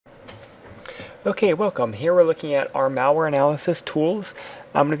Okay, welcome. Here we're looking at our malware analysis tools.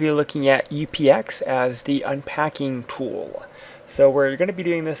 I'm going to be looking at UPX as the unpacking tool. So we're going to be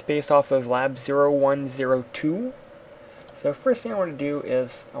doing this based off of lab 0102. So first thing I want to do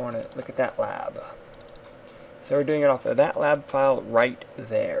is I want to look at that lab. So we're doing it off of that lab file right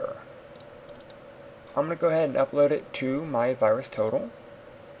there. I'm going to go ahead and upload it to my VirusTotal,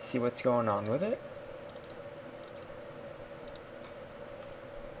 see what's going on with it.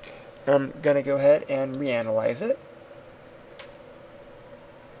 I'm going to go ahead and reanalyze it.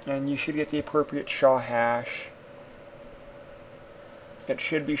 And you should get the appropriate SHA hash. It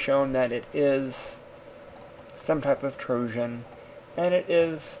should be shown that it is some type of Trojan, and it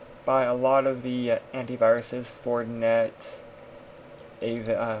is by a lot of the antiviruses, Fortinet,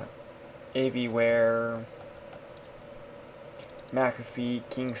 AVware, McAfee,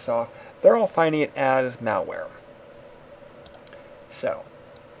 Kingsoft. They're all finding it as malware. So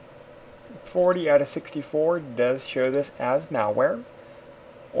 40 out of 64 does show this as malware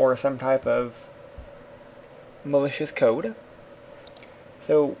or some type of malicious code.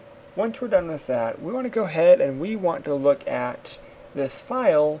 So once we're done with that, we want to go ahead and we want to look at this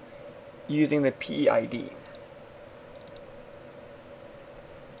file using the PEID.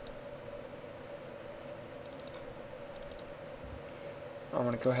 I'm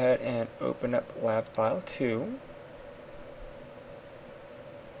going to go ahead and open up lab file 2.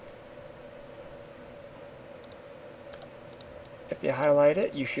 If you highlight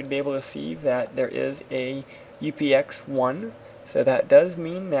it, you should be able to see that there is a UPX1. So that does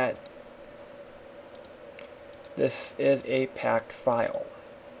mean that this is a packed file.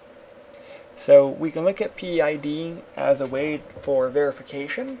 So we can look at PEID as a way for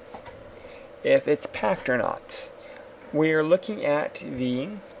verification if it's packed or not. We're looking at the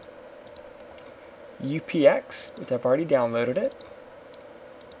UPX, which I've already downloaded it,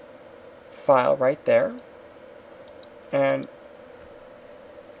 file right there. And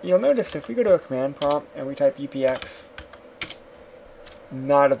you'll notice if we go to a command prompt and we type UPX,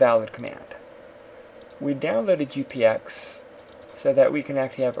 not a valid command. We downloaded UPX so that we can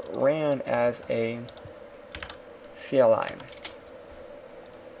actually have it ran as a CLI.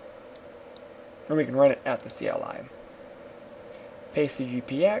 And we can run it at the CLI. Paste the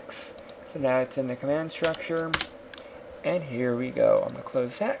UPX, so now it's in the command structure. And here we go. I'm going to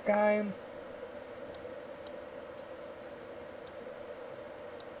close that guy.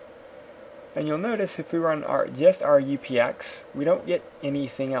 And you'll notice if we run just our UPX, we don't get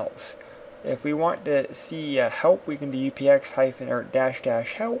anything else. If we want to see help, we can do UPX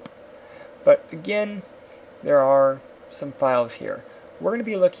 - help. But again, there are some files here. We're going to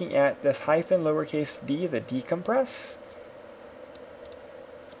be looking at this -d, the decompress.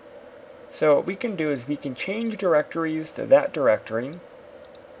 So what we can do is we can change directories to that directory.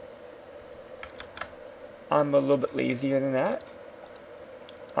 I'm a little bit lazier than that.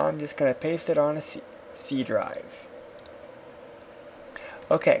 I'm just going to paste it on a C drive.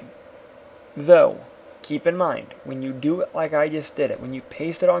 Okay, though, keep in mind, when you do it like I just did it, when you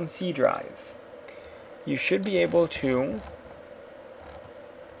paste it on C drive, you should be able to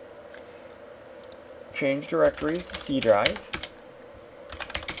change directories to C drive,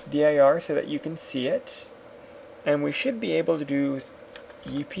 dir so that you can see it, and we should be able to do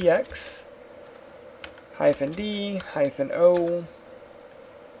UPX -d -o,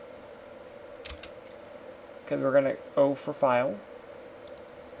 because we're going to O for file.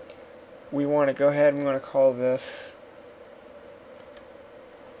 We want to go ahead and we want to call this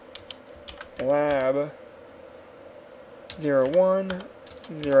lab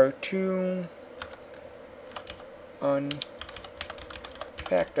 0102 unpack.exe,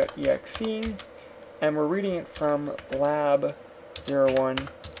 and we're reading it from lab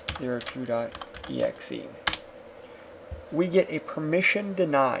 0102.exe. We get a permission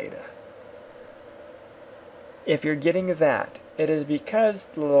denied. If you're getting that, it is because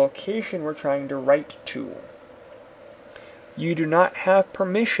the location we're trying to write to. You do not have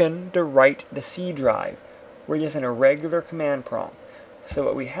permission to write the C drive. We're just in a regular command prompt. So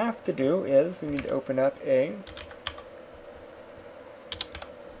what we have to do is we need to open up a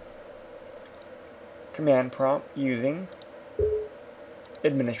command prompt using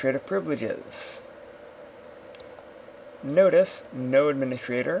administrative privileges. Notice no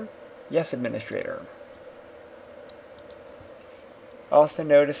administrator, yes administrator. Also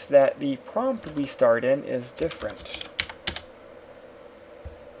notice that the prompt we start in is different.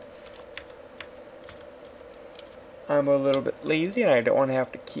 I'm a little bit lazy and I don't want to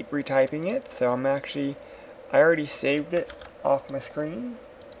have to keep retyping it, so I already saved it off my screen.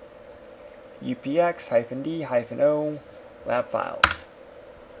 UPX -d -o lab files.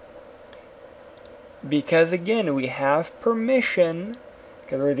 because again, we have permission,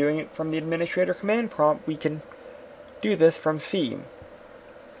 because we're doing it from the administrator command prompt, we can do this from C.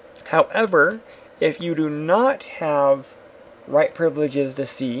 However, if you do not have write privileges to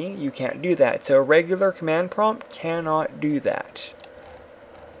C, you can't do that. So a regular command prompt cannot do that.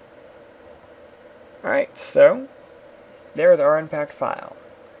 Alright, so there's our unpacked file.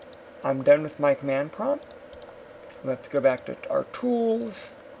 I'm done with my command prompt. Let's go back to our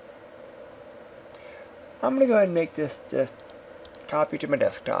tools. I'm going to go ahead and make this just copy to my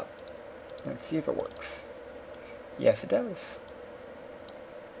desktop. Let's see if it works. Yes, it does.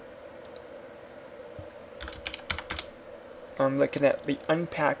 I'm looking at the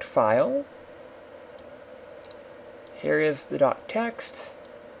unpacked file. Here is the .text.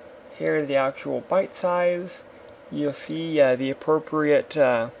 Here is the actual byte size. You'll see the appropriate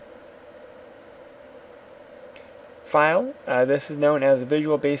file. This is known as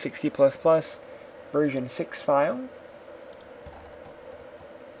Visual Basic C++ version 6 file.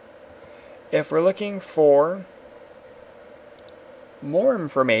 If we're looking for more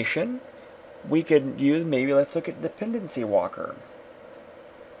information, we could use, maybe let's look at dependency walker.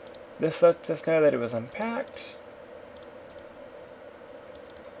 This lets us know that it was unpacked.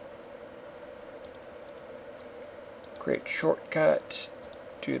 Create shortcut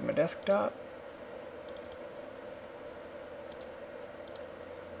to my desktop.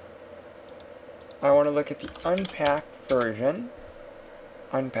 I want to look at the unpacked version.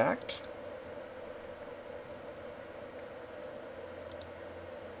 Unpacked.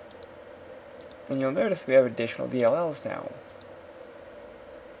 And you'll notice we have additional DLLs now.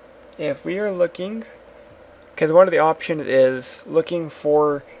 If we are looking, because one of the options is looking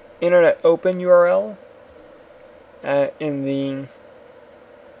for Internet Open URL in the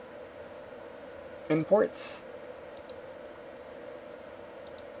imports.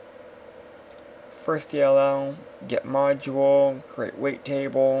 First DLL, get module, create wait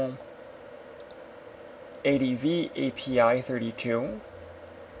table, ADV API 32.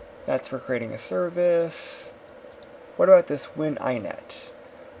 That's for creating a service. What about this WinINet?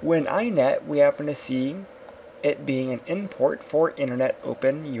 WinINet, we happen to see it being an import for Internet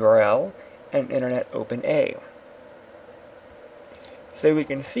Open URL and Internet Open A. So we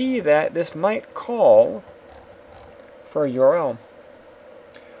can see that this might call for a URL.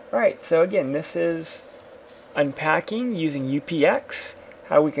 Alright, so again, this is unpacking using UPX,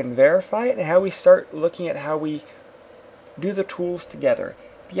 how we can verify it, and how we start looking at how we do the tools together.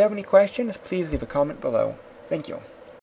 If you have any questions, please leave a comment below. Thank you.